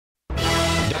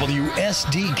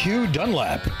WSDQ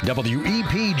Dunlap,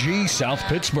 WEPG South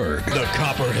Pittsburgh, The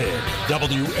Copperhead,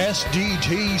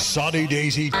 WSDT Soddy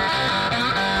Daisy,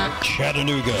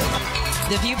 Chattanooga.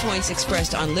 The viewpoints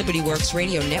expressed on Liberty Works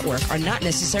Radio Network are not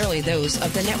necessarily those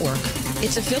of the network,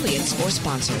 its affiliates, or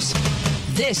sponsors.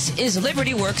 This is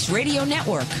Liberty Works Radio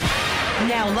Network.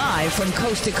 Now live from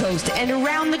coast to coast and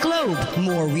around the globe.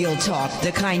 More real talk,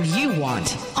 the kind you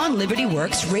want, on Liberty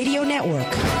Works Radio Network.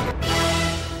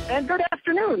 And good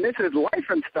afternoon. This is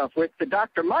Life&Stuff with the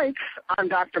Dr. Mikes. I'm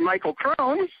Dr. Michael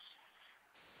Crone.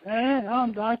 And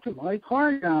I'm Dr. Mike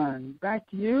Hargon. Back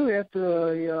to you after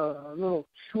a little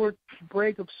short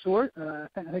break of sort. I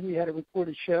think we had a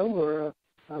recorded show or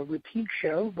a repeat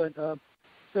show. But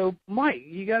so, Mike,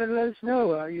 you got to let us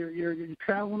know. You're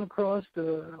traveling across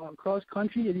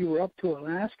country, and you were up to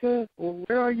Alaska. Well,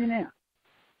 where are you now?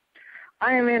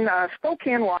 I am in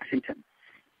Spokane, Washington.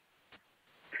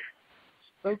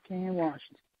 Spokane,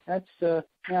 Washington. That's for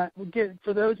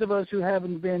those of us who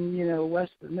haven't been,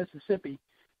 west of Mississippi.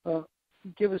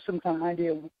 Give us some kind of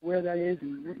idea of where that is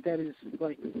and what that is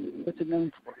like. What's it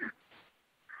known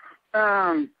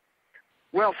for?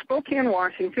 Well, Spokane,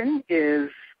 Washington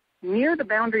is near the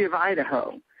boundary of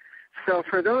Idaho. So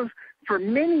for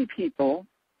many people,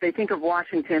 they think of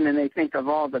Washington and they think of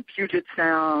all the Puget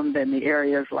Sound and the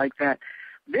areas like that.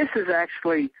 This is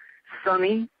actually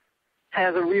sunny,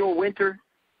 has a real winter.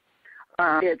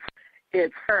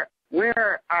 It's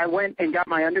where I went and got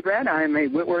my undergrad. I am a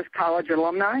Whitworth College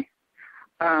alumni.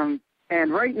 And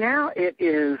right now it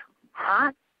is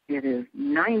hot. It is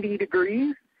 90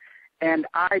 degrees. And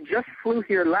I just flew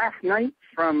here last night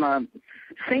from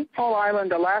St. Paul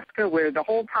Island, Alaska, where the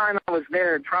whole time I was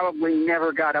there it probably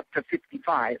never got up to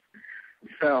 55.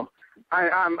 So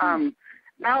I'm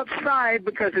outside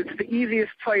because it's the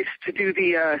easiest place to do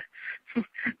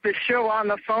the show on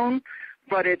the phone.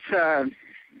 But it's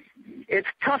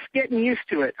tough getting used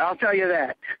to it, I'll tell you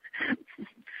that.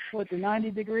 What, the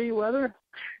 90-degree weather?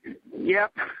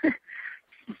 Yep.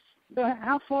 So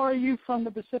how far are you from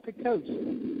the Pacific Coast?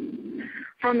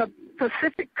 From the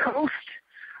Pacific Coast,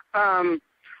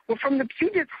 well, from the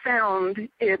Puget Sound,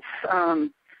 it's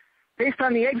based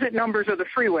on the exit numbers of the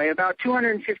freeway, about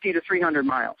 250 to 300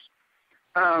 miles.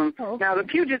 Okay. Now, the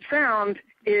Puget Sound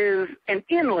is an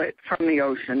inlet from the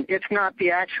ocean. It's not the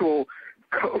actual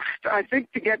coast. I think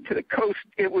to get to the coast,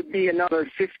 it would be another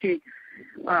 50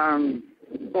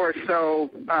 or so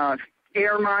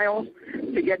air miles.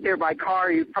 To get there by car,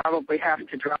 you probably have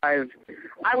to drive,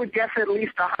 I would guess, at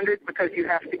least 100 because you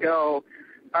have to go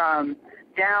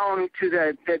down to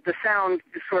the Sound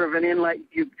is sort of an inlet.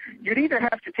 You'd either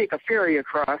have to take a ferry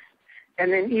across, and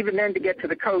then even then to get to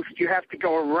the coast, you have to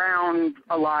go around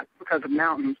a lot because of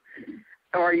mountains.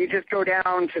 Or you just go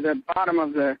down to the bottom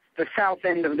of the south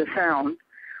end of the Sound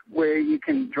where you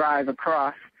can drive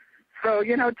across. So,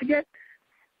 to get,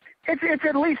 it's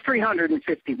at least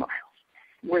 350 miles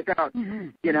without,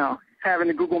 having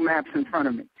the Google Maps in front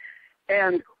of me.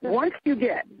 And once you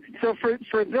get, so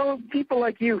for those people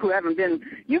like you who haven't been,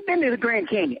 you've been to the Grand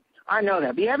Canyon. I know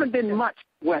that, but you haven't been much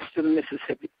west of the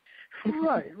Mississippi.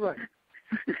 Right.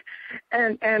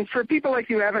 And for people like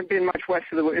you who haven't been much west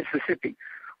of the Mississippi,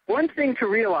 one thing to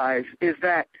realize is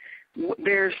that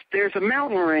there's a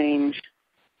mountain range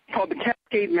called the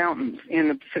Cascade Mountains in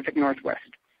the Pacific Northwest.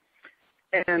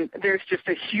 And there's just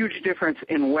a huge difference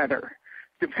in weather,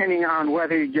 depending on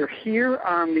whether you're here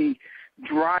on the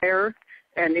drier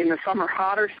and in the summer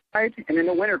hotter side and in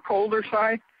the winter colder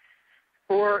side,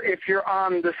 or if you're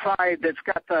on the side that's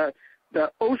got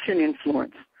the ocean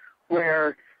influence,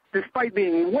 where despite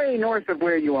being way north of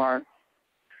where you are,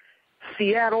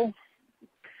 Seattle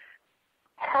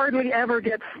hardly ever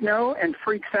gets snow and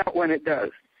freaks out when it does.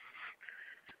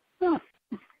 Huh.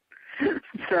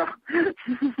 So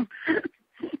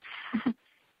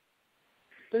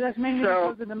that's mainly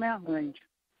because of the mountain range.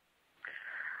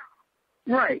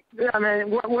 Right. I mean,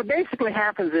 what basically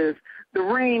happens is the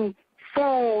rain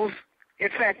falls. In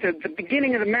fact, the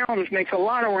beginning of the mountains makes a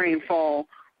lot of rainfall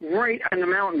right on the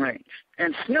mountain range.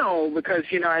 And snow, because,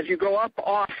 as you go up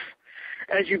off,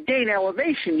 as you gain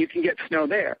elevation, you can get snow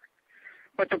there.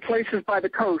 But the places by the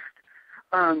coast,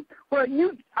 I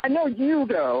know you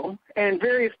go, and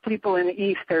various people in the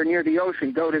east that are near the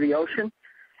ocean go to the ocean,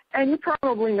 and you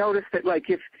probably noticed that, like,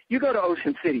 if you go to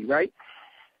Ocean City, right?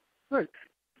 Right.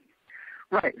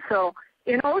 Right. So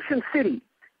in Ocean City,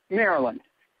 Maryland,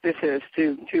 this is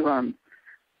to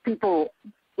people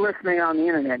listening on the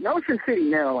internet. In Ocean City,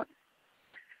 Maryland,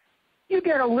 you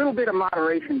get a little bit of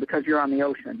moderation because you're on the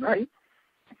ocean, right?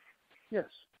 Yes.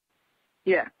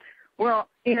 Yeah. Well,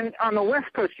 on the West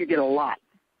Coast, you get a lot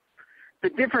The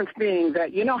difference being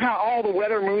that you know how all the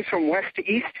weather moves from west to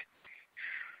east?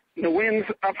 The winds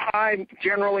up high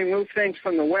generally move things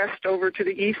from the west over to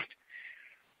the east.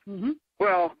 Mm-hmm.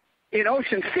 Well, in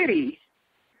Ocean City,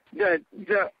 the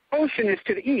ocean is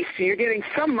to the east, so you're getting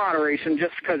some moderation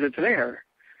just because it's there.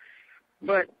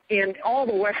 But in all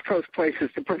the West Coast places,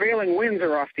 the prevailing winds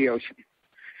are off the ocean.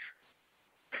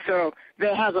 So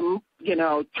that has a,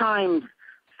 times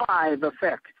 5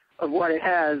 effect of what it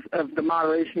has of the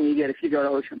moderation you get if you go to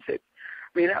Ocean City.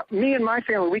 I mean, me and my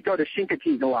family, we go to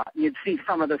Chincoteague a lot, and you'd see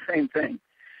some of the same thing.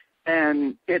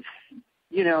 And it's,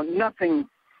 nothing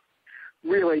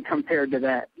really compared to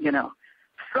that,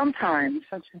 Sometimes,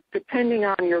 depending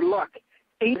on your luck,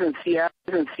 8 in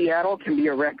Seattle can be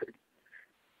a record.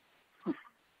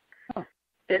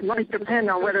 It might depend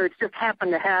on whether it's just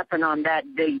happened to happen on that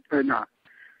date or not.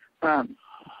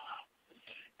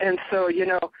 And so,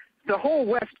 the whole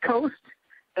West Coast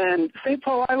and St.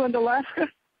 Paul Island, Alaska,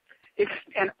 it's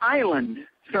an island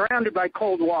surrounded by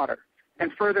cold water.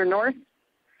 And further north,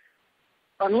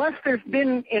 unless there's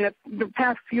been in the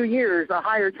past few years a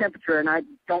higher temperature, and I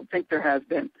don't think there has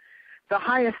been, the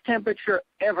highest temperature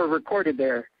ever recorded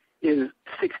there is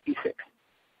 66.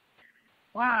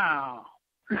 Wow.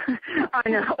 I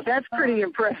know, that's pretty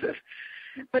impressive.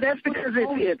 But that's because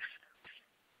it's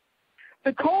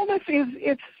the coldest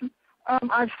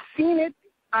I've seen it.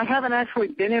 I haven't actually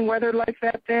been in weather like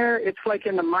that there. It's like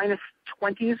in the minus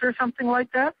 20s or something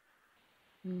like that.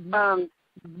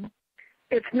 Mm-hmm.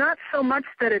 It's not so much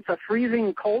that it's a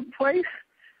freezing cold place.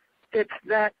 It's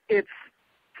that it's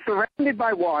surrounded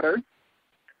by water.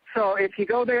 So if you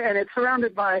go there and it's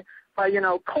surrounded by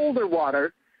colder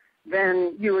water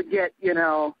than you would get,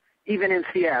 even in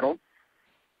Seattle.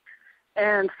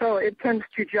 And so it tends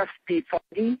to just be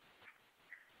foggy.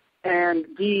 And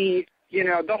the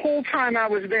whole time I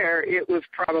was there, it was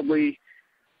probably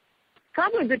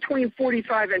between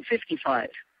 45 and 55.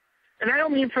 And I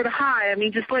don't mean for the high. I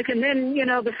mean, just like, and then,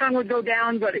 the sun would go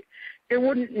down, but it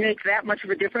wouldn't make that much of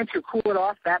a difference or cool it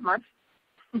off that much.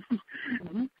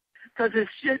 Because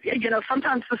it's just,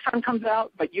 sometimes the sun comes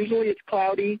out, but usually it's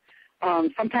cloudy.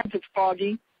 Sometimes it's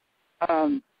foggy.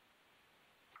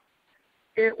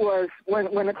 It was,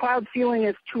 when the cloud ceiling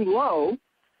is too low,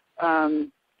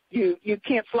 you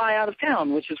can't fly out of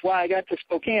town, which is why I got to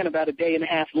Spokane about a day and a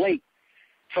half late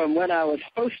from when I was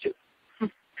supposed to.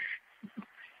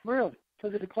 Really?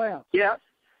 Because of the clouds? Yeah,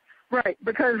 right.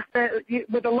 Because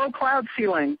with a low cloud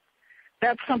ceiling,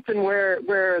 that's something where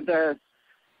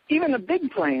even the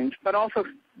big planes, but also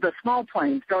the small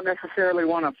planes, don't necessarily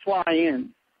want to fly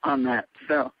in on that.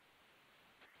 So.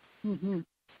 Mm-hmm.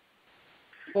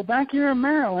 Well, back here in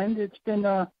Maryland, it's been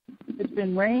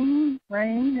rain,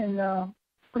 and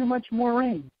pretty much more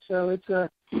rain. So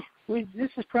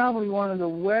this is probably one of the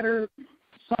wetter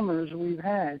summers we've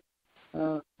had.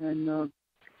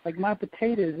 Like my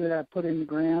potatoes that I put in the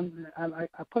ground, I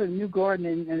put a new garden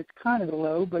in, and it's kind of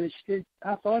low, but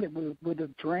I thought it would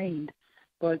have drained,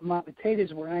 but my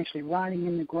potatoes were actually rotting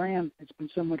in the ground. It's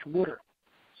been so much water.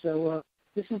 So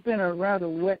this has been a rather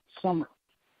wet summer.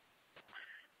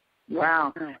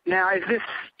 Wow. Now, is this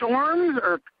storms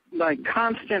or like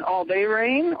constant all-day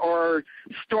rain, or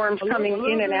storms coming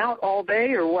in and out all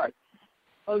day, or what?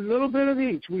 A little bit of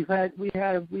each. We had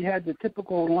the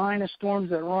typical line of storms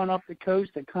that run up the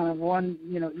coast that kind of run,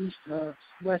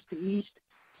 west to east.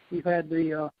 We've had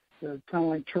the kind of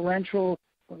like torrential,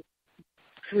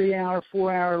 3-hour,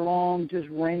 4-hour long, just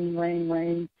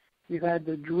rain. We've had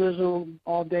the drizzle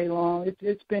all day long.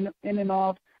 It's been in and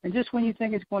off. And just when you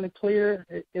think it's going to clear,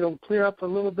 it'll clear up a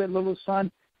little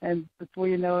sun, and before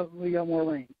you know it, we got more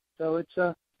rain. So it's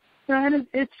and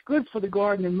it's good for the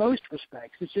garden in most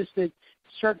respects. It's just that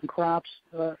certain crops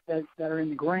that are in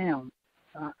the ground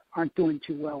aren't doing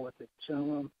too well with it.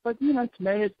 So, but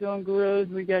tomatoes doing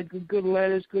good. We got good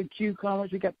lettuce, good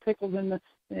cucumbers. We got pickles in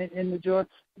the jar.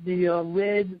 The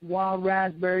red wild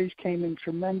raspberries came in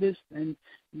tremendous, and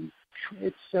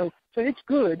it's so it's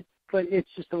good. But it's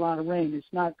just a lot of rain. It's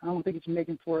not. I don't think it's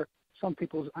making for some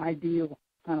people's ideal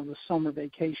kind of a summer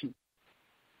vacation.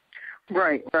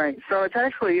 Right. So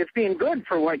it's being good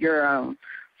for what your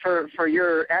for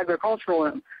your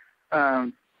agricultural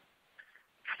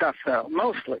stuff, though,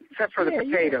 mostly, except for the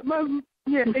potatoes.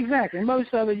 Yeah, exactly.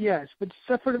 Most of it, yes. But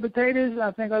except for the potatoes,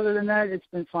 I think other than that, it's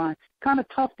been fine. Kind of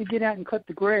tough to get out and cut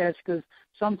the grass because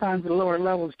sometimes the lower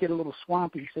levels get a little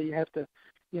swampy, so you have to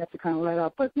kind of let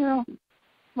up. But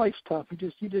life's tough.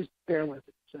 You just bear with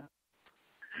it. So.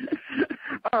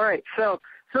 All right. So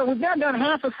we've now done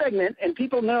half a segment, and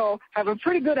people have a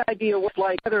pretty good idea what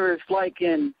weather is like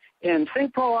in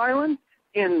St. Paul Island,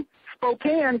 in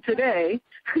Spokane today.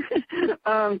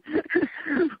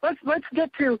 Let's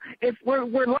get to, if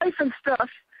we're life and stuff.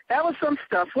 That was some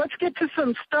stuff. Let's get to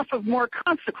some stuff of more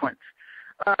consequence.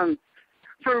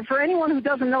 For anyone who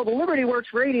doesn't know, the Liberty Works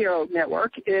Radio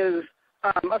Network is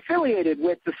affiliated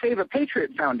with the Save a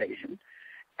Patriot Foundation,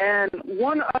 and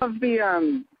one of the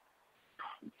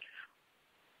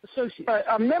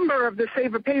a member of the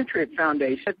Save a Patriot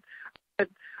Foundation,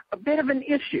 a bit of an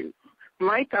issue.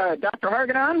 Mike, Dr.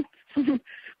 Hargadon,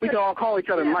 we can all call each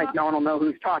other Mike. No one will know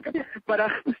who's talking. But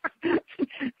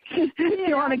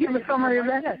you want to give a summary of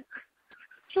that?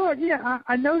 Sure. Yeah,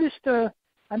 I noticed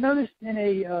in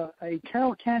a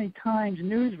Carroll County Times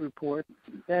news report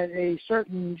that a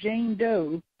certain Jane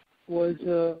Doe was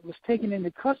taken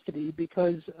into custody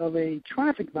because of a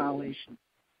traffic violation.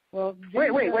 Well,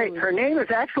 wait. Her name is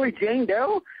actually Jane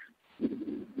Doe?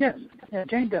 Yes, yeah,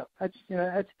 Jane Doe.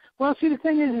 Well, see, the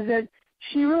thing is that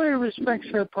she really respects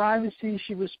her privacy.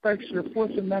 She respects her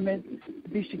Fourth Amendment to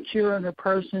be secure in her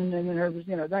person and in her,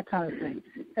 that kind of thing.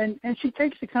 And she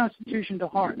takes the Constitution to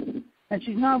heart. And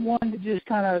she's not one to just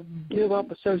kind of give up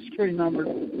a Social Security number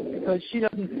because she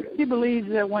believes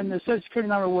that when the Social Security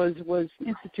number was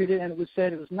instituted and it was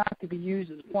said it was not to be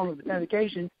used as a form of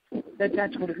identification,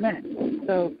 that's what it meant.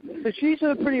 So she's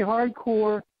a pretty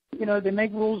hardcore, they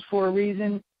make rules for a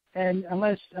reason, and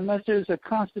unless there's a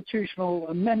constitutional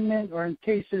amendment or in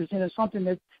case there's something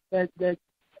that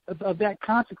of that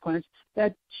consequence,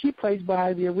 that she plays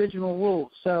by the original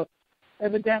rules. So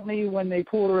evidently, when they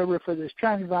pulled her over for this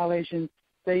traffic violation,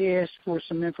 they asked for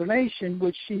some information,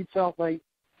 which she felt like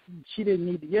she didn't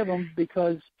need to give them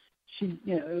because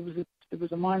it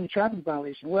was a minor traffic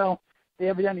violation. Well, they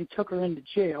evidently took her into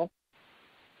jail,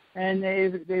 and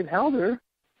they've held her.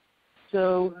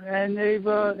 So and they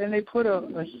put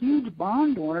a huge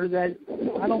bond on her that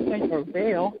I don't think, or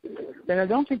bail, that I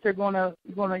don't think they're going to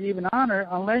even honor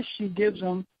unless she gives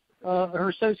them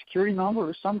her Social Security number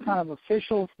or some kind of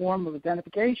official form of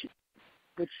identification.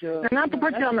 Which, not to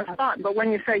put you on the spot, but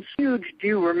when you say huge, do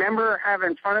you remember have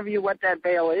in front of you what that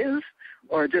bail is,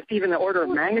 or just even the order of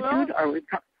magnitude?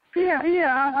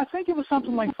 Yeah. I think it was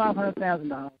something like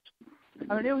 $500,000.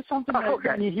 I mean, it was something that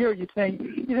when you hear it, you think,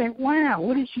 wow,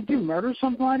 what did she do? Murder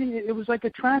somebody? It was like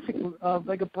a traffic,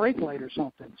 like a brake light or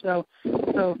something. So I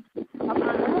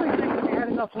really think we had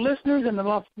enough listeners and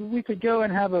enough, we could go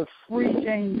and have a free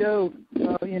Jane Doe,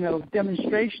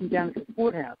 demonstration down at the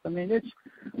courthouse. I mean, it's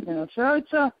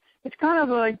kind of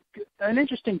like an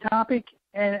interesting topic,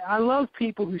 and I love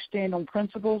people who stand on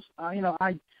principles. I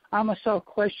myself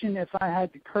question if I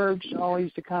had the courage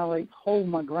always to kind of like hold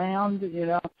my ground,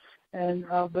 And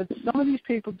but some of these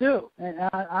people do, and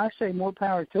I say more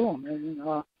power to them.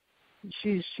 And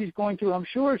she's going through, I'm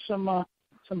sure, some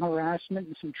harassment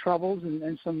and some troubles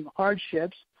and some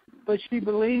hardships, but she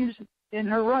believes in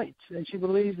her rights, and she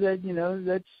believes that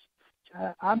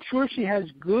that's. I'm sure she has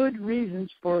good reasons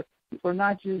for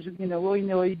not just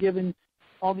willy-nilly giving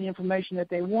all the information that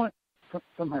they want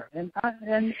from her,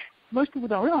 and most people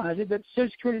don't realize it, that the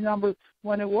Social Security number,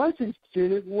 when it was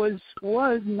instituted, was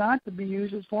not to be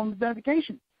used as a form of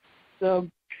identification. So,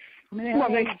 I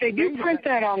mean, they do print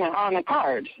that on the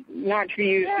card, not to be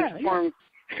used as a form.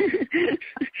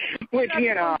 Which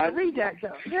read that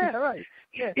though. Yeah, right.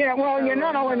 Yeah, well, you're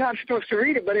not only not supposed to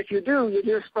read it, but if you do,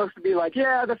 you're supposed to be like,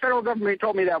 yeah, the federal government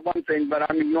told me that one thing, but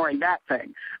I'm ignoring that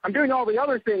thing. I'm doing all the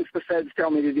other things the feds tell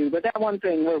me to do, but that one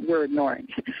thing we're ignoring.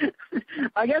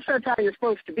 I guess that's how you're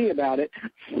supposed to be about it.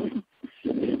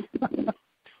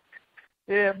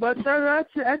 Yeah, but that's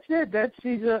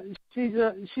it.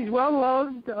 She's well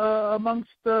loved amongst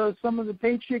some of the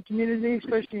Patriot community,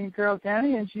 especially in Carroll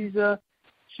County, and she's a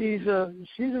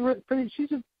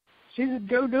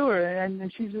go-doer,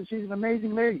 and she's an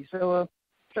amazing lady. So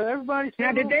everybody.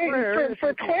 Now, did they,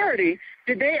 for clarity,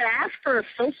 did they ask for a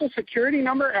Social Security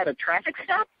number at a traffic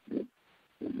stop?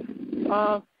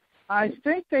 I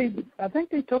think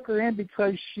they took her in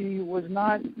because she was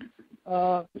not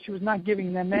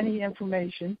giving them any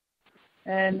information,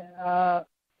 and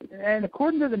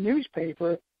according to the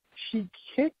newspaper, she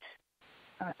kicked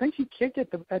at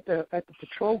the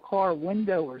patrol car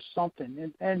window or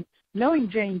something, and knowing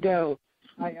Jane Doe,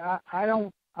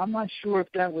 I'm not sure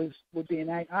if that would be an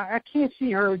act. I can't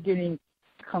see her getting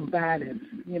combative.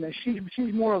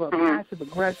 She's more of a passive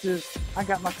aggressive. I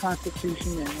got my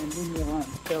Constitution and leave me alone.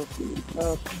 So,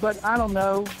 but I don't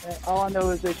know. All I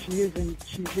know is that she's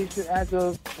as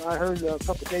of I heard a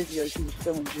couple of days ago, she was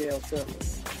still in jail. So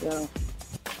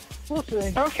we'll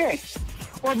see. Okay.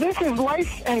 Well, this is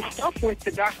Life and Stuff with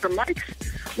the Dr. Mike.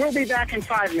 We'll be back in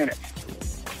 5 minutes.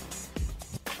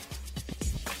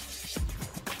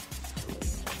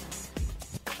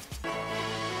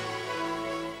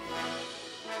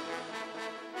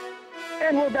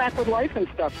 we're back with Life and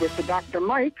Stuff with the Dr.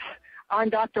 Mikes. I'm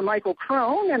Dr. Michael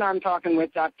Crone, and I'm talking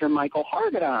with Dr. Michael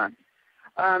Hargadon.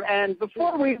 And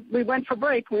before we went for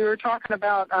break, we were talking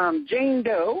about Jane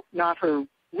Doe, not her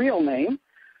real name,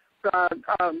 a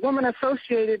woman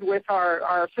associated with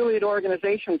our affiliate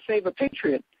organization, Save a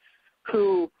Patriot,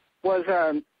 who was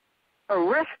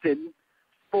arrested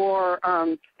for,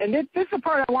 and this is the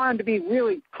part I wanted to be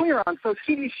really clear on. So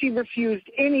she refused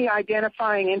any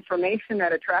identifying information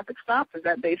at a traffic stop. Is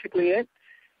that basically it?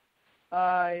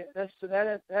 That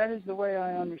is the way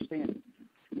I understand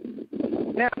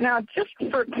it. Now, just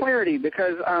for clarity,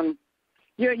 because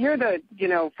you're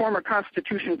the former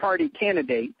Constitution Party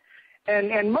candidate,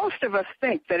 and most of us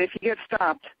think that if you get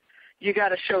stopped, you got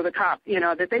to show the cop,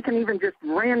 that they can even just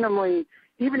randomly,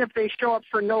 even if they show up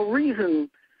for no reason.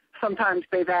 Sometimes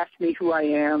they've asked me who I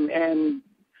am, and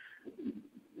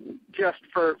just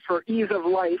for ease of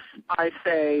life, I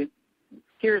say,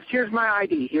 here's my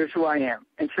ID, here's who I am,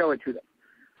 and show it to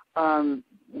them.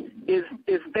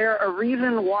 Is there a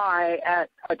reason why at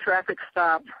a traffic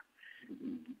stop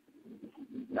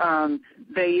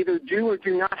they either do or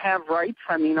do not have rights?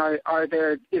 I mean,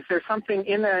 is there something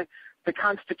in the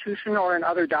Constitution or in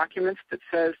other documents that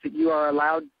says that you are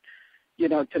allowed,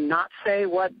 to not say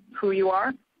who you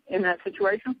are in that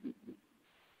situation?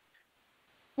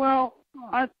 Well,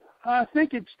 I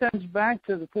think it stems back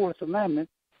to the Fourth Amendment,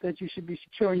 that you should be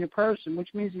securing your person,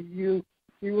 which means that you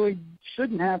really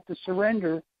shouldn't have to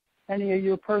surrender any of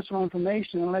your personal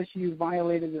information unless you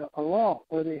violated a law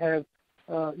or they have,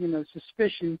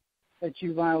 suspicion that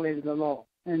you violated the law.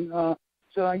 And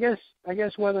so I guess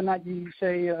whether or not you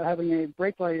say having a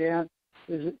brake light out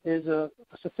is a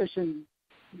sufficient.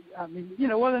 I mean,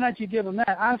 whether or not you give them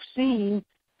that. I've seen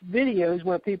videos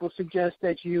where people suggest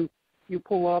that you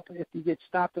pull up if you get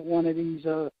stopped at one of these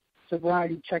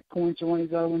sobriety checkpoints or one of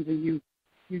these other ones, and you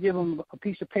give them a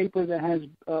piece of paper that has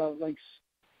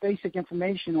basic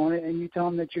information on it, and you tell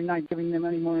them that you're not giving them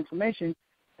any more information.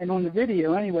 And on the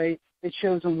video, anyway, it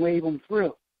shows them wave them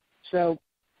through. So,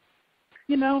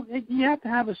 you have to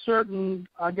have a certain,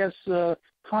 I guess,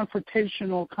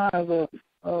 confrontational kind of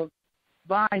a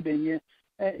vibe in you.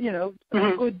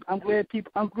 Mm-hmm.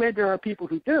 I'm glad there are people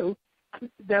who do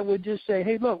that would just say,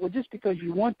 hey, look, well, just because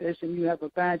you want this and you have a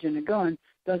badge and a gun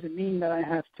doesn't mean that I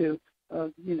have to,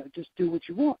 just do what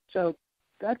you want. So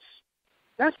that's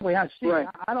the way I see right.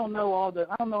 it. I don't know all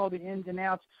the ins and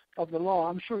outs of the law.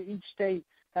 I'm sure each state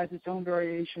has its own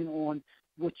variation on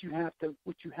what you have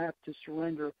to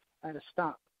surrender at a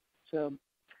stop. So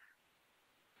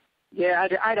yeah,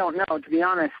 I don't know, to be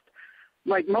honest.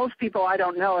 Like most people, I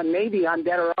don't know, and maybe I'm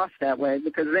better off that way,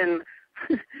 because then,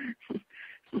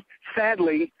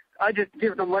 sadly, I just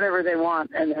give them whatever they want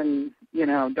and then,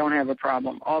 don't have a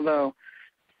problem. Although,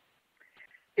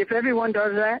 if everyone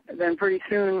does that, then pretty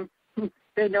soon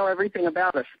they know everything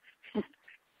about us.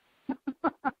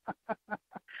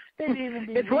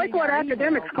 It's like what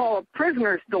academics call a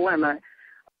prisoner's dilemma.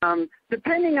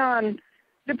 Depending on,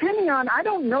 I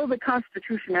don't know the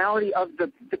constitutionality of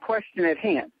the question at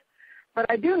hand. But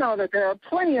I do know that there are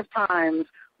plenty of times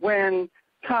when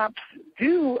cops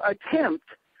do attempt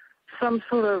some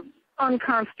sort of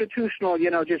unconstitutional,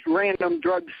 just random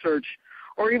drug search,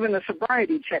 or even the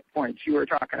sobriety checkpoints you were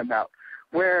talking about,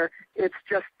 where it's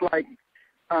just like,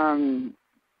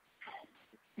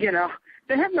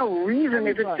 they have no reason.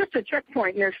 If it's just a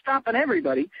checkpoint and they're stopping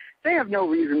everybody, they have no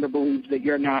reason to believe that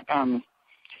you're not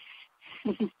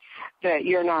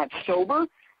sober.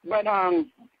 But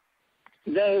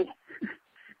they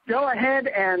go ahead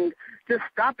and just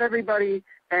stop everybody,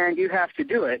 and you have to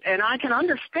do it. And I can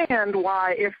understand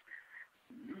why, if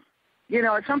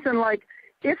it's something like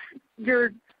if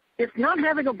not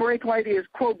having a brake light is,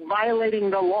 quote,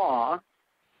 violating the law,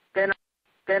 then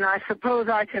I suppose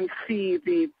I can see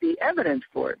the evidence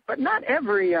for it. But not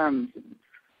every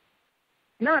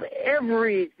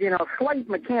slight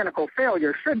mechanical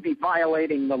failure should be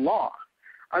violating the law.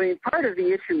 I mean, part of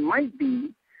the issue might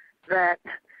be that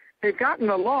they've gotten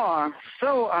the law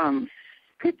so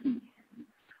picky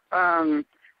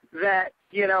that,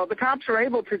 the cops are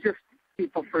able to just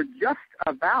people for just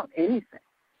about anything.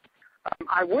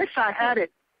 I wish I had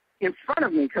it in front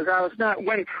of me, because I was not,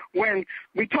 when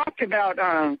we talked about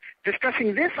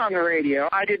discussing this on the radio,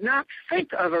 I did not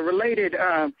think of a related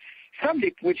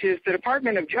subject, which is the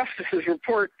Department of Justice's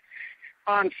report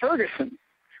on Ferguson,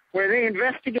 where they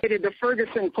investigated the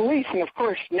Ferguson police, and of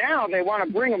course now they want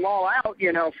to bring them all out,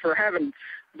 for having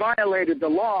violated the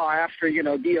law after,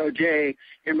 DOJ,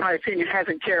 in my opinion,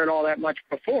 hasn't cared all that much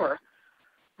before.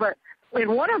 But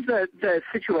in one of the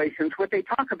situations, what they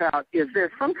talk about is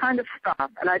there's some kind of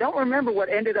stop, and I don't remember what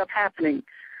ended up happening,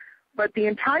 But the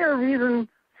entire reason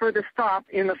for the stop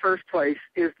in the first place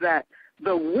is that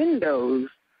the windows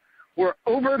were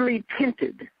overly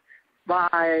tinted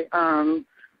by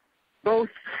both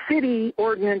city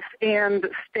ordinance and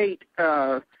state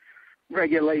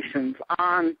regulations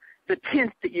on the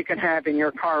tint that you can have in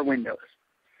your car windows.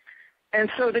 And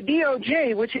so the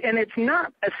DOJ, and it's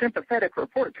not a sympathetic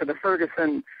report to the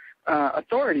Ferguson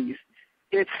authorities,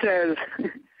 it says,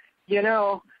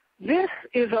 this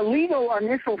is a legal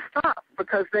initial stop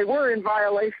because they were in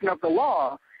violation of the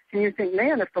law. And you think,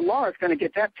 man, if the law is going to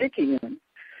get that picky in,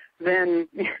 then,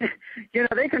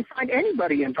 they can find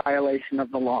anybody in violation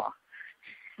of the law.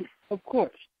 Of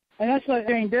course. And that's what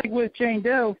Jane did with Jane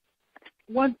Doe.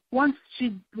 Once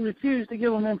she refused to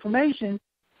give them information,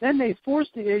 then they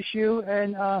forced the issue,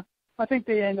 and I think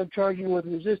they ended up charging her with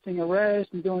resisting arrest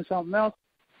and doing something else.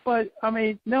 But,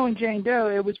 knowing Jane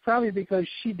Doe, it was probably because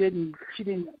she didn't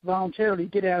voluntarily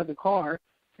get out of the car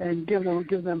and give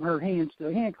them her hands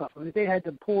to handcuff her. If they had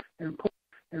to pull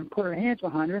put her hands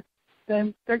behind her,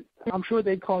 then I'm sure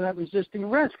they'd call that resisting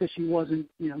arrest because she wasn't,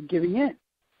 giving in.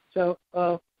 So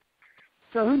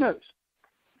who knows?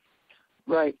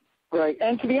 Right.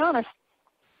 And to be honest,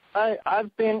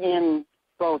 I've been in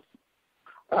both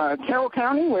Carroll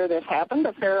County, where this happened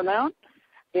a fair amount,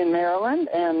 in Maryland,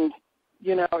 and,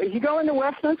 if you go into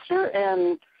Westminster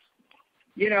and,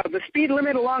 the speed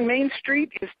limit along Main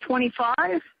Street is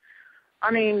 25,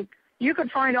 you could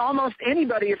find almost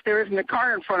anybody if there isn't a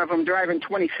car in front of them driving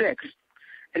 26,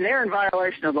 and they're in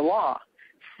violation of the law.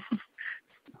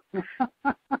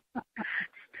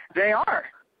 They are.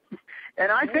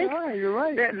 And I think you're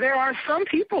right. There are some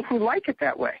people who like it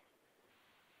that way.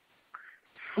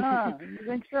 You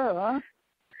think so, huh?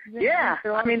 Yeah.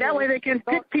 That way they can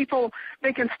pick people,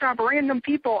 they can stop random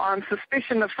people on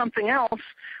suspicion of something else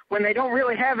when they don't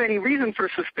really have any reason for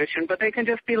suspicion, but they can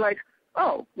just be like,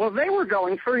 oh, well, they were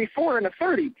going 34 and a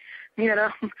 30.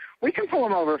 We can pull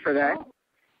them over for that.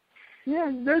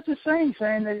 Yeah, there's a saying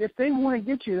that if they want to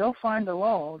get you, they'll find a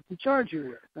law to charge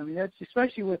you with. That's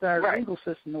especially with our legal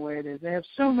system the way it is. They have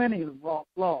so many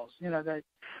laws,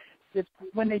 that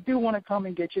when they do want to come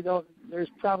and get you, there's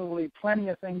probably plenty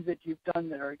of things that you've done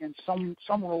that are against some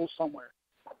rules somewhere.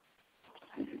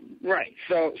 Right.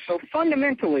 So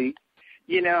fundamentally,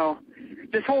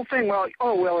 this whole thing,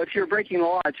 if you're breaking the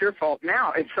law, it's your fault.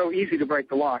 Now it's so easy to break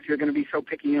the law if you're going to be so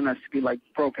picky and us to be like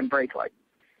broken brake light.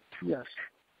 Yes.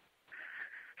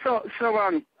 So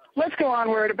let's go on.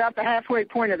 We're at about the halfway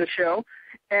point of the show,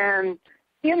 and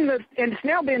it's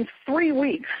now been 3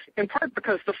 weeks, in part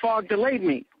because the fog delayed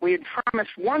me. We had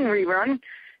promised one rerun,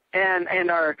 and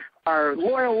our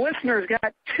loyal listeners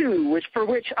got two, for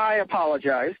which I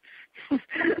apologize.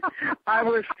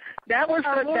 Our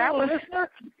loyal listener.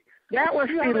 You have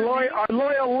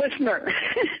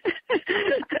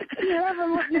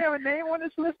a name on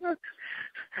this listener?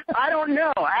 I don't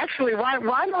know. Actually, why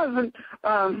wasn't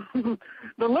the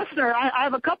listener? I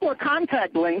have a couple of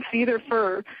contact links, either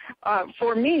for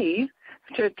me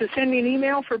to send me an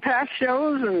email for past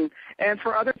shows and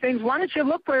for other things. Why don't you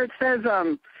look where it says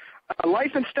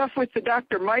Life and Stuff with the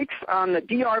Dr. Mikes on the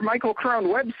Dr. Michael Crone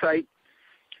website,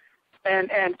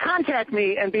 and contact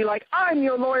me and be like, I'm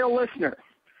your loyal listener.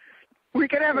 We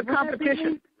could have a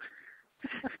competition.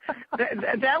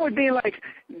 That would be like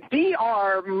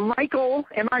Dr. Michael,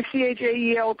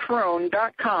 MICHAEL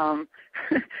Crone.com.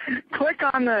 Click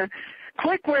down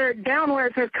where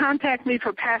it says contact me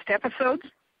for past episodes.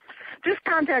 Just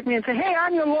contact me and say, hey,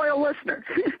 I'm your loyal listener.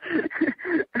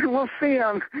 And we'll see.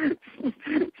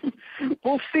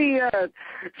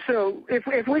 So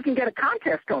if we can get a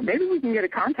contest going, maybe we can get a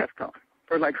contest going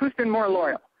for like who's been more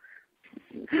loyal.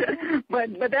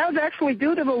 But that was actually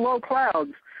due to the low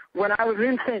clouds when I was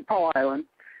in St. Paul Island.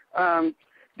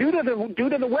 Due to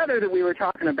the weather that we were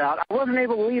talking about, I wasn't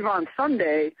able to leave on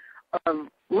Sunday of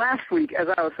last week as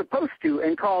I was supposed to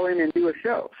and call in and do a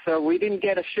show. So we didn't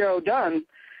get a show done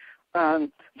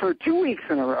for 2 weeks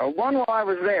in a row, one while I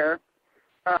was there.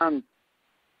 I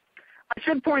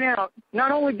should point out,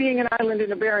 not only being an island in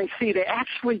the Bering Sea, they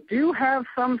actually do have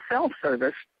some cell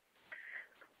service,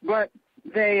 but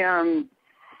they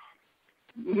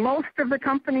most of the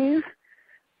companies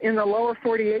in the lower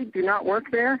 48 do not work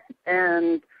there,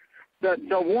 and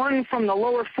the one from the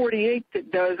lower 48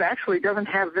 that does actually doesn't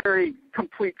have very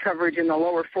complete coverage in the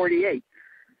lower 48.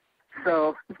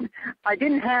 So I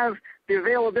didn't have the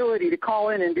availability to call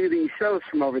in and do these shows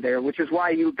from over there, which is why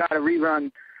you got a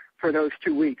rerun for those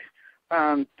 2 weeks.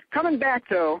 Coming back,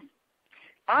 though,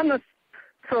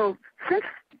 so since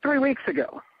 3 weeks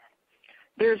ago,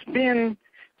 there's been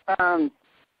a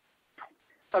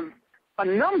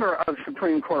number of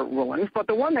Supreme Court rulings, but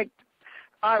the one that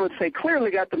I would say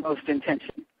clearly got the most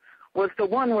attention was the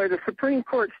one where the Supreme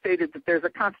Court stated that there's a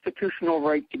constitutional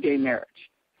right to gay marriage.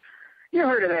 You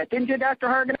heard of that, didn't you, Dr.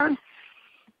 Hargadon?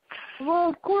 Well,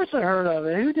 of course I heard of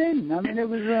it. Who didn't? I mean, it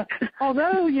was,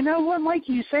 although, you know what, Mike,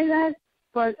 you say that,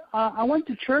 but I went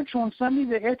to church on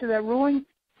Sunday after that ruling,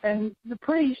 and the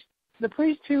priest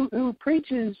who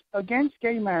preaches against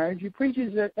gay marriage, he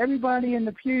preaches that everybody in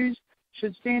the pews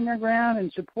should stand their ground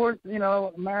and support, you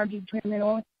know, marriage between men and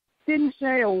women, didn't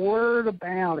say a word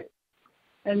about it.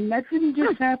 And that didn't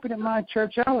just happen at my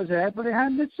church I was at, but it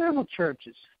happened at several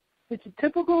churches. It's a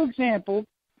typical example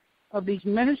of these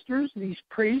ministers, these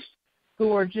priests,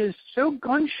 who are just so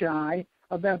gun-shy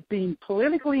about being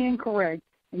politically incorrect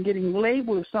and getting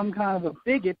labeled as some kind of a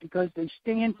bigot because they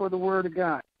stand for the Word of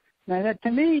God. Now, that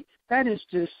to me, that is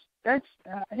just, that's,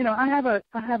 you know, I have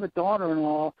a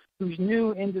daughter-in-law who's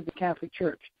new into the Catholic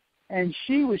Church, and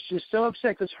she was just so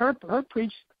upset because her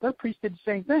priest did the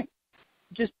same thing,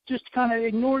 just kind of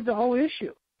ignored the whole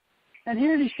issue. And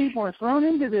here these people are thrown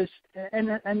into this, and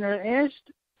they're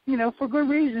asked, you know, for good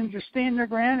reason, to stand their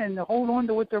ground and to hold on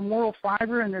to what their moral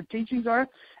fiber and their teachings are,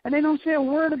 and they don't say a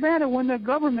word about it when the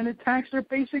government attacks their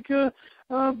basic, one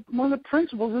of the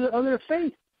principles of their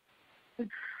faith.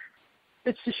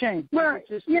 It's a shame. Well,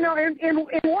 you know, in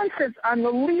one sense, I'm the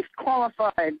least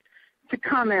qualified to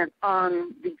comment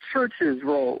on the church's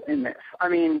role in this. I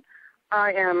mean,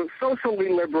 I am socially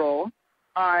liberal.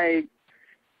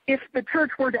 If the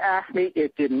church were to ask me,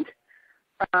 it didn't.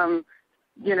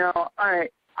 You know, I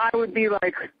would be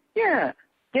like, yeah,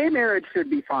 gay marriage should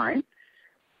be fine.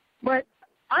 But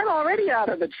I'm already out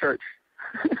of the church.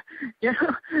 You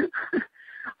know,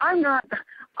 I'm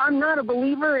not a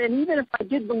believer, and even if I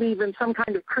did believe in some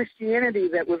kind of Christianity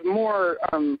that was more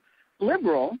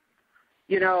liberal,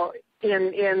 you know,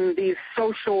 in these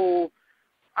social,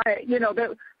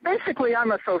 basically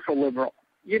I'm a social liberal.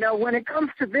 You know, when it comes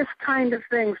to this kind of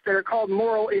things that are called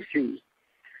moral issues,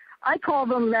 I call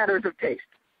them matters of taste.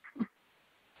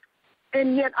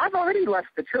 And yet I've already left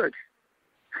the church.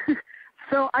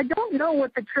 So I don't know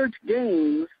what the church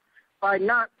gains by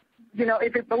not, you know,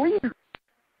 if it believes,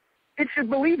 it should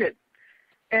believe it.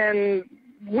 And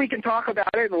we can talk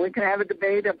about it and we can have a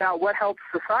debate about what helps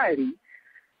society.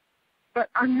 But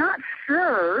I'm not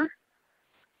sure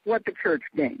what the church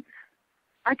gains.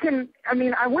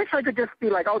 I wish I could just be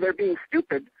like, oh, they're being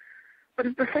stupid. But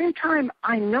at the same time,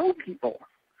 I know people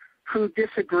who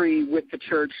disagree with the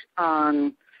church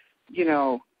on, you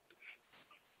know,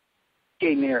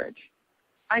 gay marriage.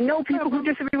 I know people who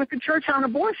disagree with the church on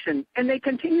abortion, and they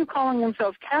continue calling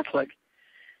themselves Catholic.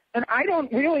 And I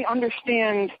don't really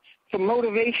understand the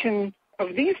motivation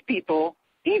of these people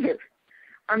either.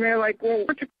 I mean, they're like, well,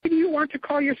 why do you want to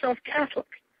call yourself Catholic?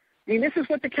 I mean, this is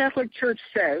what the Catholic Church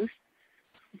says.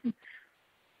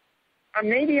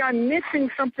 Maybe I'm missing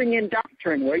something in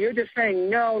doctrine where you're just saying,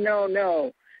 no.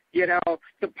 You know,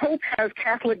 the Pope has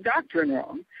Catholic doctrine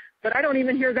wrong. But I don't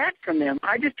even hear that from them.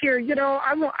 I just hear, you know,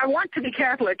 I want to be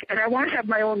Catholic, and I want to have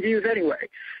my own views anyway.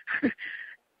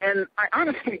 And I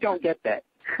honestly don't get that.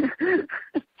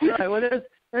 Right, well,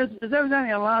 there's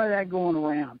evidently a lot of that going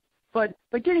around. But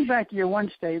getting back to your one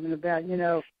statement about, you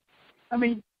know, I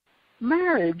mean,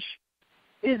 marriage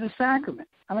is a sacrament.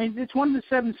 I mean, it's one of the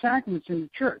 7 sacraments in the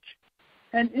church.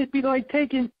 And it'd be like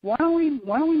taking, why don't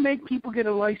we make people get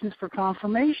a license for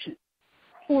confirmation?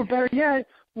 Or better yet,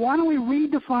 why don't we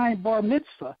redefine bar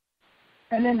mitzvah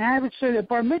and then have it so that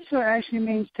bar mitzvah actually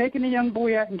means taking a young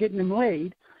boy out and getting him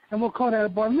laid, and we'll call that a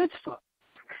bar mitzvah.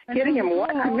 And getting him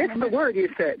what? I missed the word you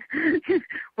said.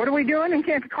 What are we doing and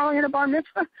can't calling it a bar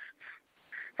mitzvah?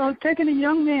 Well, taking a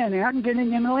young man out and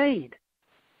getting him laid.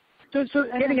 So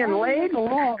getting him laid?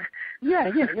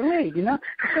 Yeah, laid, you know.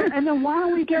 So, and then why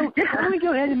don't we go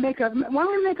ahead and make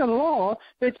a law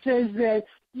that says that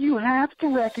you have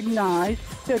to recognize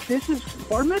that this is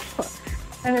bar mitzvah,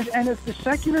 and if the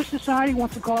secular society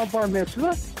wants to call it bar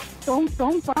mitzvah,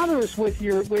 don't bother us with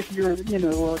your you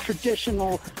know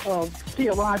traditional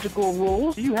theological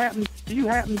rules. Do you happen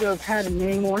to have had a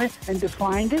name on it and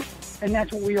defined it, and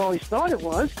that's what we always thought it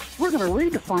was. We're going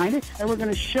to redefine it, and we're going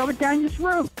to shove it down your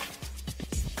throat.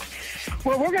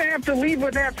 Well, we're going to have to leave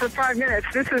with that for 5 minutes.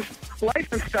 This is Life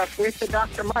and Stuff with the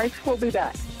Dr. Mike. We'll be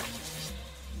back.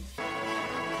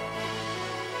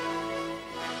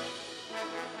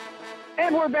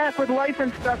 And we're back with Life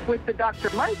and Stuff with the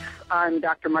Dr. Mike. I'm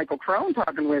Dr. Michael Crone,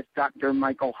 talking with Dr.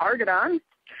 Michael Hargadon.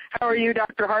 How are you,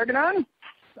 Dr. Hargadon?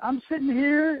 I'm sitting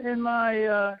here in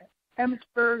my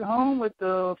Emmitsburg home with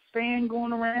the fan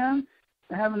going around,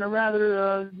 having a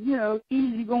rather,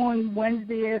 easygoing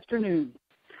Wednesday afternoon.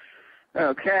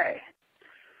 Okay.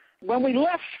 When we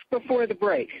left before the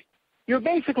break, you're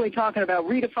basically talking about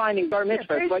redefining bar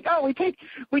mitzvah. It's like, oh, we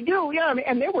do, yeah. I mean,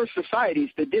 and there were societies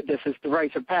that did this as the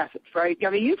rites of passage, right? I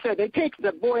mean, you said they take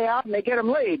the boy out and they get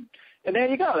him laid. And there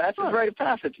you go. That's his rite of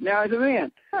passage. Now he's a man.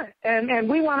 Right. And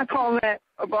we want to call that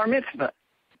a bar mitzvah.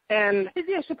 And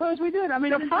yeah, suppose we did. I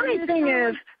mean, the funny thing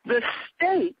is the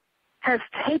state has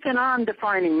taken on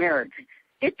defining marriage.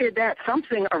 It did that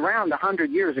something around 100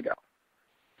 years ago.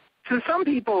 To some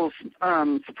people's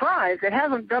surprise, it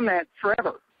hasn't done that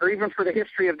forever, or even for the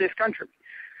history of this country.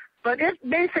 But it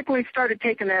basically started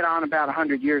taking that on about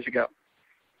 100 years ago.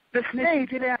 The state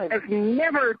has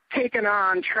never taken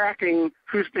on tracking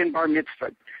who's been bar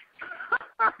mitzvahed.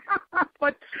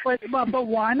 but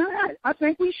why not? I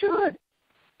think we should.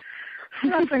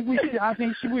 I think we should. I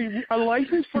think a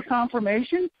license for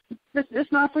confirmation.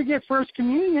 Let's not forget First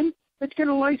Communion. Let's get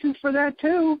a license for that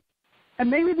too. And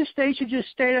maybe the state should just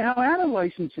stay the hell out of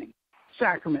licensing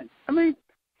sacrament. I mean,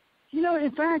 you know,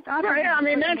 in fact, I don't. Right, I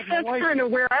mean, that's kind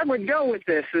of where I would go with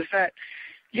this. Is that,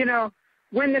 you know,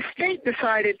 when the state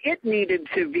decided it needed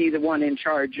to be the one in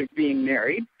charge of being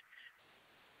married,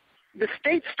 the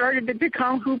state started to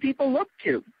become who people look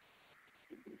to.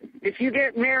 If you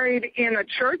get married in a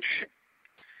church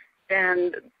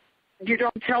and you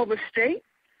don't tell the state,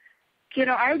 you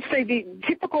know, I would say the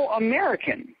typical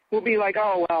American will be like,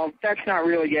 oh, well, that's not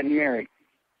really getting married.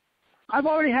 I've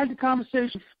already had the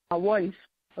conversation with my wife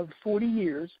of 40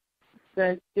 years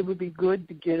that it would be good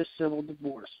to get a civil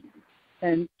divorce.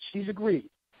 And she's agreed.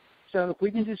 So if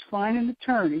we can just find an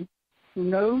attorney who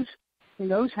knows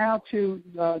how to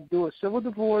do a civil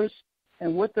divorce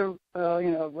and what the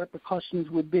what the customs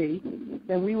would be,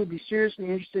 then we would be seriously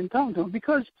interested in talking to them,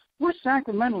 because we're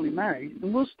sacramentally married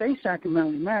and we'll stay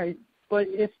sacramentally married. But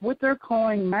if what they're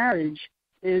calling marriage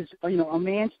is a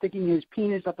man sticking his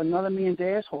penis up another man's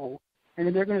asshole, and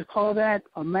if they're going to call that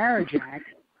a marriage act,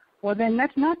 well, then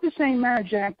that's not the same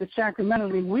marriage act that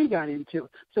sacramentally we got into.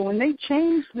 So when they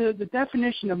changed the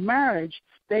definition of marriage,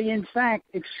 they, in fact,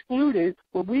 excluded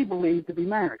what we believe to be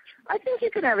marriage. I think you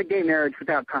could have a gay marriage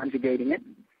without conjugating it.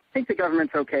 I think the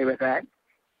government's okay with that.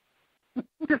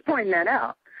 Just pointing that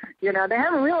out. You know, they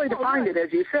haven't really defined it,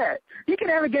 as you said. You can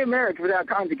have a gay marriage without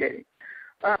conjugating.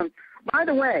 By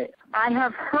the way, I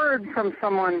have heard from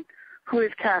someone who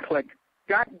is Catholic,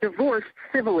 got divorced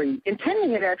civilly,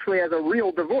 intending it actually as a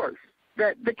real divorce,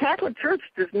 that the Catholic Church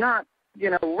does not,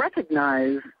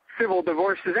 recognize civil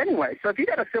divorces anyway. So if you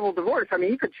got a civil divorce, I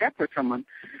mean, you could check with someone.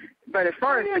 But as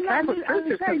far as the Catholic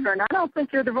Church is concerned, I don't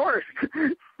think you're divorced.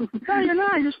 No, you're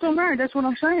not. You're still married. That's what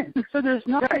I'm saying. So there's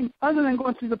nothing other than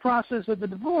going through the process of the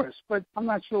divorce. But I'm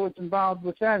not sure what's involved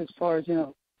with that as far as,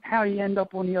 how you end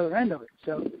up on the other end of it.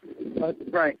 So,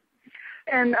 right.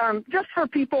 And just for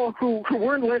people who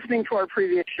weren't listening to our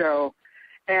previous show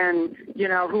and,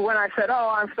 who when I said,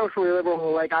 oh, I'm socially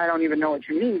liberal, like, I don't even know what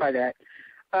you mean by that.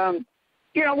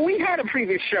 We had a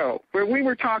previous show where we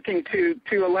were talking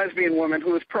to a lesbian woman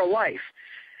who was pro-life.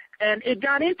 And it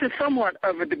got into somewhat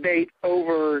of a debate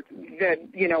over that,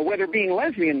 whether being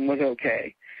lesbian was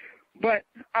okay. But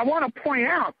I want to point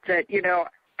out that,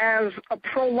 as a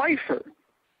pro-lifer,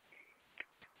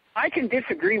 I can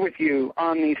disagree with you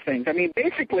on these things. I mean,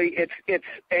 basically, it's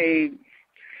a,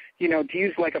 to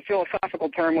use like a philosophical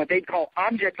term, what they'd call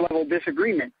object-level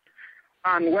disagreement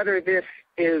on whether this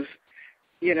is,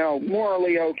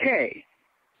 morally okay.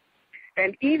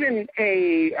 And even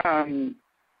a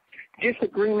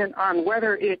disagreement on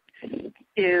whether it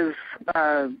is,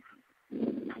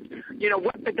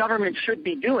 what the government should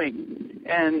be doing.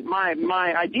 And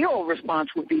my ideal response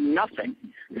would be nothing.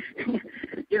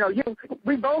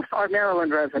 We both are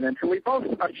Maryland residents, and we both,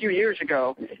 a few years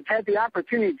ago, had the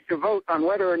opportunity to vote on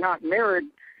whether or not marriage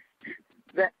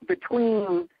that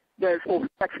between the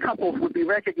sex couples would be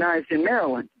recognized in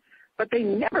Maryland. But they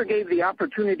never gave the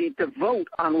opportunity to vote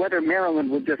on whether Maryland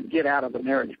would just get out of the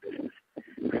marriage business.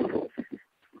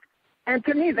 And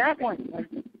to me, that one,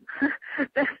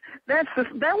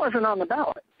 that wasn't on the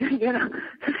ballot.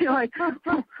 You're like,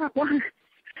 what?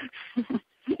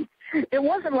 It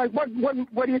wasn't like,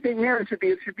 what do you think marriage should be?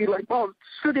 It should be like, well,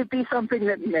 should it be something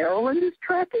that Maryland is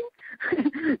tracking?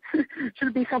 Should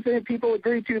it be something that people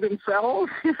agree to themselves?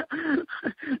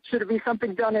 Should it be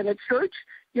something done in a church?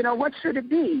 What should it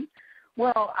be?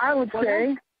 Well, I would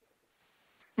say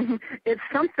it's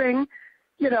something,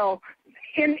 in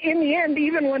the end,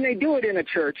 even when they do it in a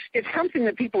church, it's something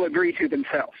that people agree to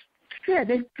themselves. Yeah,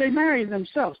 they marry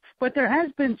themselves. But there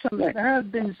have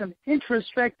been some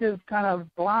introspective kind of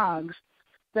blogs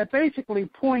that basically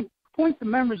point the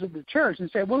members of the church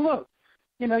and say, well, look,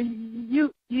 we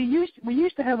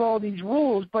used to have all these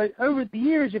rules, but over the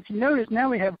years, if you notice, now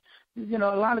we have, a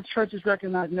lot of churches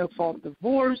recognize no-fault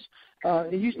divorce.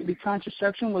 It used to be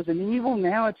contraception was an evil.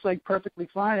 Now it's like perfectly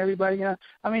fine. Everybody,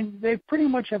 I mean, they pretty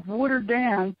much have watered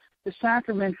down the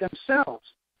sacrament themselves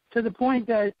to the point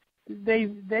that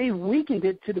they weakened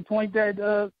it to the point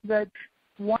that that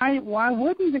why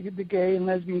wouldn't the gay and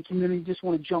lesbian community just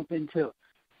want to jump into it?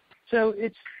 So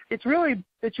it's really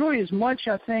as much,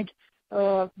 I think,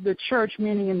 the church,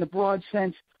 meaning in the broad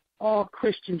sense, all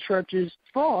Christian churches'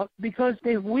 fault, because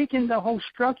they've weakened the whole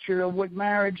structure of what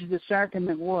marriage, the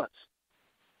sacrament, was.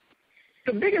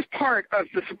 The biggest part of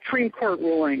the Supreme Court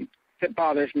ruling that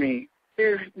bothers me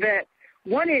is that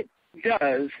what it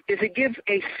does is it gives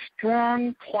a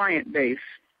strong client base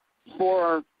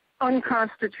for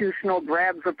unconstitutional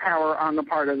grabs of power on the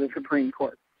part of the Supreme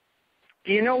Court.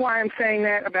 Do you know why I'm saying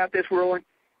that about this ruling?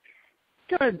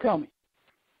 Go ahead and tell me.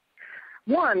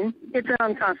 One, it's an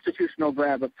unconstitutional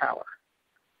grab of power.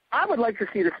 I would like to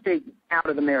see the state out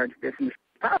of the marriage business.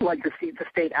 I would like to see the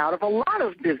state out of a lot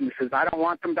of businesses. I don't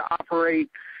want them to operate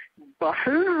buses.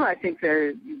 I think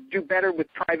they do better with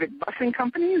private busing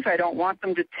companies. I don't want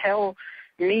them to tell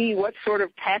me what sort of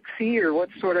taxi or what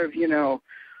sort of,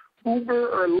 Uber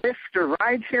or Lyft or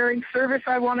ride-sharing service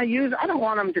I want to use. I don't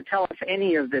want them to tell us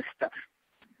any of this stuff.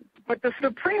 But the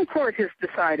Supreme Court has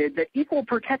decided that equal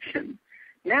protection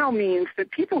now means that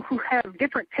people who have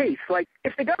different tastes, like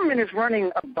if the government is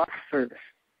running a bus service,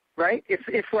 right?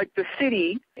 It's like the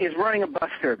city is running a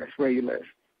bus service where you live.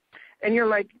 And you're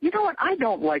like, you know what? I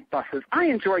don't like buses. I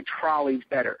enjoy trolleys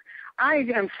better. I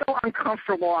am so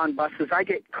uncomfortable on buses. I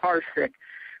get car sick.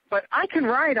 But I can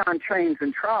ride on trains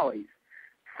and trolleys.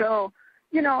 So,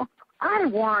 I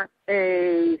want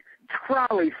a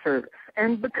trolley service.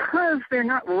 And because they're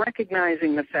not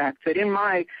recognizing the fact that in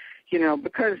my,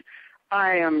 because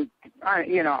I am,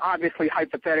 obviously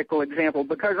hypothetical example,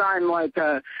 because I'm like,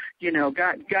 got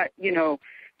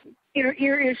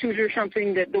ear issues or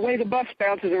something, that the way the bus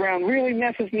bounces around really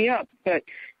messes me up. But,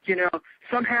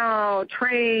 somehow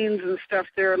trains and stuff,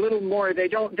 they're a little more, they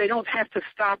don't have to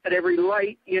stop at every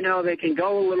light, they can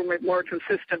go a little bit more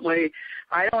consistently.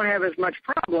 I don't have as much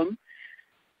problem.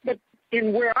 But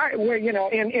in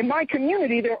in my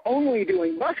community, they're only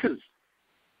doing buses.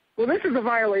 Well, this is a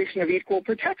violation of equal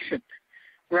protection,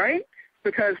 right?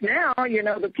 Because now,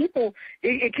 the people,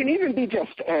 it can even be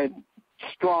just a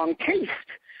strong taste.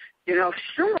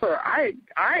 Sure, I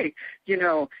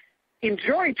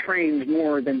enjoy trains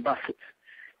more than buses.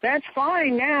 That's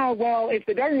fine now. Well, if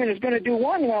the government is going to do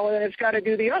one, well, then it's got to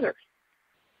do the other.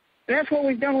 That's what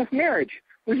we've done with marriage.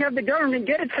 We have the government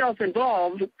get itself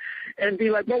involved and be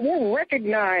like, well, we'll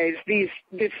recognize this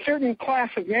certain class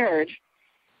of marriage,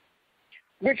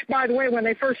 which, by the way, when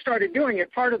they first started doing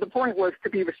it, part of the point was to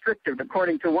be restrictive,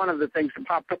 according to one of the things that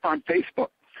popped up on Facebook.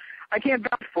 I can't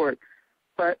vouch for it,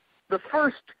 but the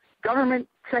first government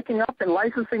checking up and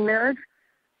licensing marriage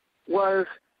was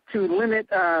to limit,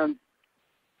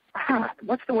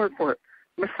 what's the word for it?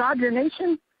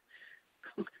 Miscegenation?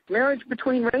 Marriage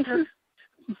between races?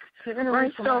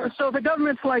 Right? So the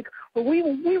government's like, well,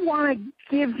 we want to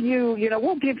give you,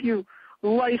 we'll give you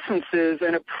licenses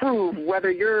and approve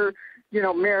whether your,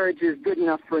 marriage is good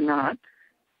enough or not.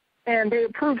 And they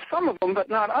approve some of them, but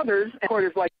not others. And the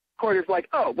court is like,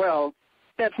 oh, well,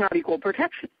 that's not equal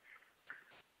protection.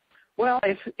 Well,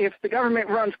 if the government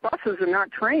runs buses and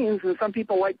not trains, and some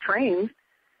people like trains,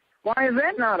 why is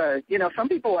that not some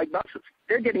people like buses.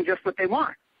 They're getting just what they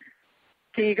want.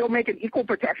 Can you go make an equal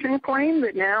protection claim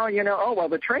that now, oh, well,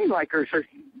 the train likers are,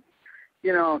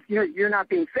 you're not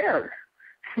being fair.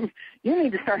 You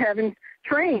need to start having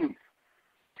trains.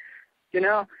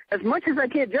 As much as I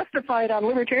can't justify it on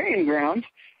libertarian grounds,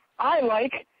 I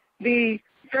like the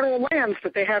federal lands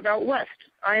that they have out west.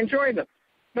 I enjoy them.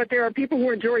 But there are people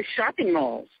who enjoy shopping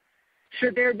malls.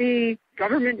 Should there be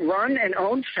government-run and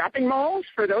owned shopping malls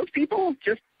for those people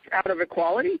just out of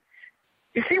equality?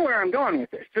 You see where I'm going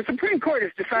with this. The Supreme Court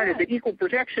has decided that equal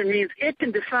protection means it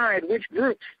can decide which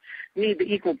groups need the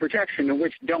equal protection and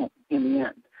which don't in the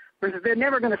end. Because they're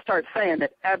never going to start saying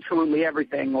that absolutely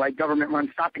everything like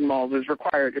government-run shopping malls is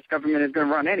required if government is going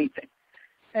to run anything.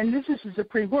 And this is the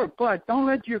Supreme Court, but don't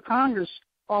let your Congress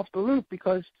off the loop,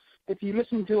 because if you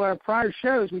listen to our prior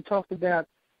shows, we talked about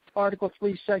Article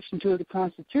 3, Section 2 of the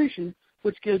Constitution,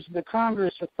 which gives the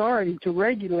Congress authority to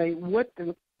regulate what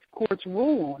the courts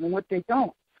rule on and what they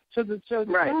don't. So the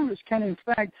right. Congress can in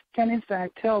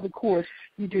fact tell the courts,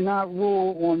 you do not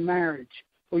rule on marriage,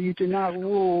 or you do not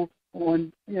rule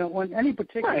on on any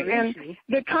particular issue. And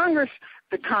the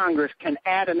Congress can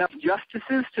add enough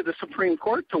justices to the Supreme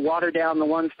Court to water down the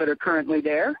ones that are currently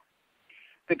there.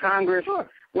 The Congress,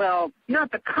 well, not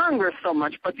the Congress so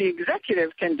much, but the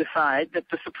executive can decide that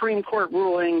the Supreme Court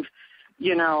rulings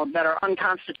that are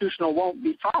unconstitutional won't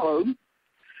be followed.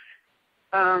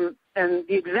 And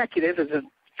the executive is a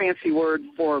fancy word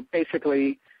for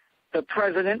basically the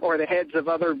president or the heads of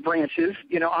other branches,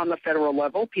 on the federal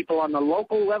level. People on the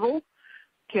local level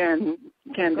can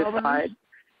decide.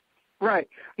 Right.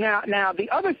 Now, the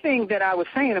other thing that I was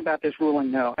saying about this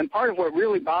ruling, though, and part of what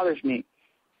really bothers me,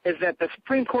 is that the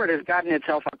Supreme Court has gotten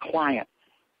itself a client.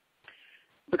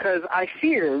 Because I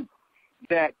fear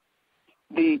that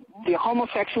the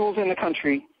homosexuals in the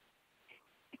country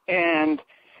and,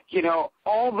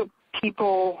 all the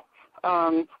people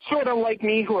sort of like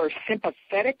me who are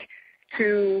sympathetic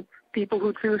to people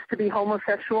who choose to be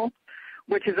homosexual,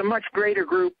 which is a much greater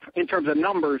group in terms of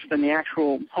numbers than the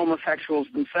actual homosexuals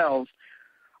themselves,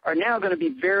 are now going to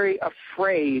be very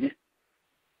afraid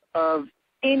of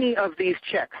any of these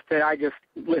checks that I just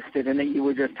listed and that you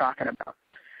were just talking about.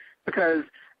 Because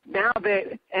now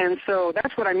and so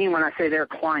that's what I mean when I say they're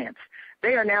clients.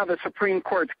 They are now the Supreme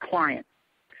Court's client.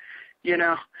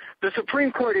 The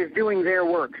Supreme Court is doing their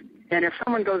work. And if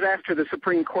someone goes after the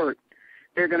Supreme Court,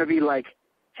 they're going to be like,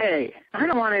 hey, I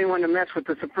don't want anyone to mess with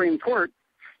the Supreme Court.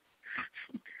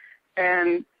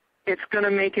 And it's going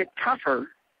to make it tougher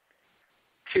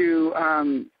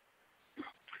to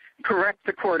correct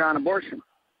the court on abortion.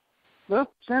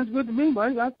 Well, sounds good to me,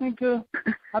 buddy. I think they're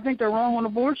wrong on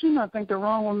abortion. I think they're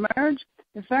wrong on marriage.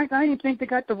 In fact, I even think they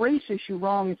got the race issue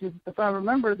wrong. If I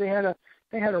remember, they had a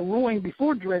ruling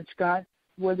before Dred Scott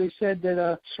where they said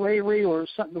that slavery or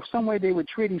some way they were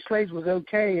treating slaves was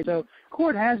okay. So the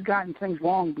court has gotten things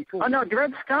wrong before. Oh no,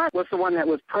 Dred Scott was the one that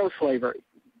was pro-slavery.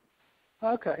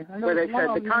 Okay, I know where they said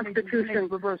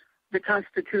the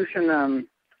Constitution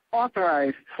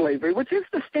authorized slavery, which is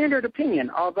the standard opinion,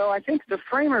 although I think the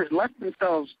framers left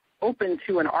themselves open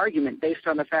to an argument based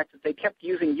on the fact that they kept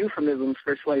using euphemisms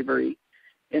for slavery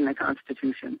in the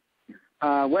Constitution.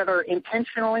 Whether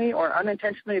intentionally or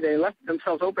unintentionally, they left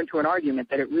themselves open to an argument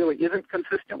that it really isn't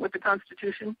consistent with the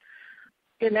Constitution.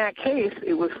 In that case,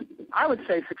 it was, I would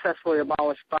say, successfully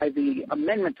abolished by the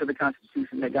amendment to the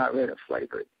Constitution that got rid of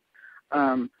slavery.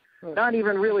 Not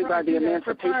even really by the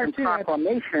Emancipation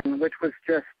Proclamation, which was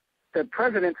just the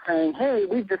president saying, hey,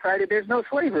 we've decided there's no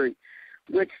slavery,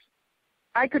 which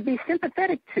I could be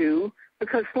sympathetic to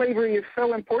because slavery is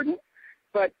so important,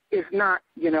 but is not,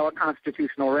 a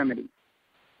constitutional remedy.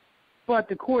 But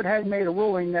the court had made a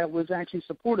ruling that was actually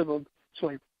supportive of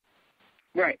slavery.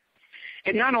 Right.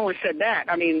 It not only said that,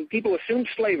 people assumed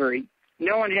slavery.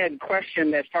 No one had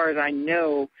questioned, as far as I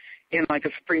know, in like a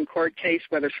Supreme Court case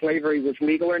whether slavery was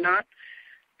legal or not.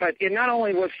 But it not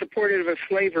only was supportive of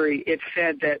slavery, it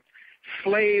said that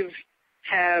slaves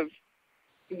have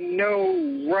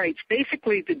no rights.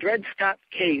 Basically, the Dred Scott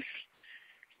case,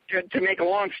 to make a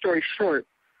long story short,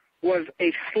 was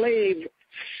a slave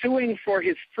suing for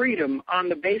his freedom on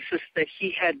the basis that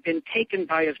he had been taken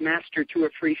by his master to a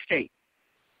free state.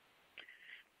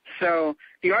 So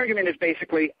the argument is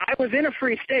basically, I was in a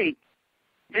free state,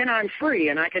 then I'm free,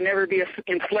 and I can never be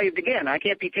enslaved again. I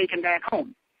can't be taken back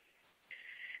home.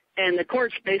 And the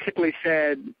courts basically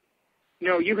said,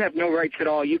 no, you have no rights at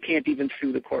all. You can't even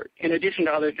sue the court, in addition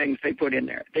to other things they put in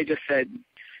there. They just said,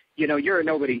 you're a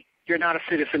nobody. You're not a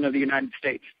citizen of the United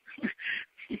States.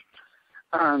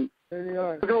 There they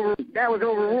are. That was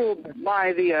overruled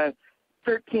by the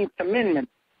 13th Amendment.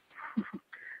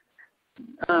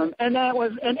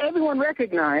 And everyone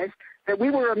recognized that we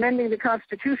were amending the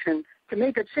Constitution to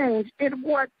make a change in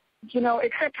what,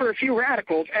 except for a few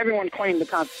radicals, everyone claimed the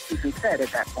Constitution said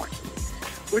at that point,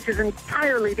 which is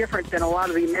entirely different than a lot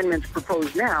of the amendments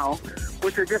proposed now,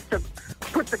 which are just to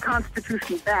put the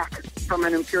Constitution back from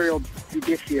an imperial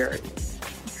judiciary.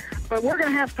 But we're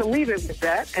going to have to leave it with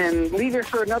that and leave it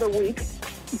for another week.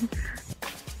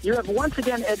 You have once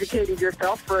again educated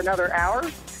yourself for another hour.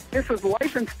 This was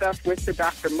Life and Stuff with the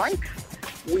Dr. Mikes.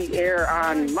 We air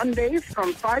on Mondays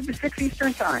from 5 to 6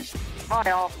 Eastern Time.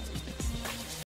 Bye, all.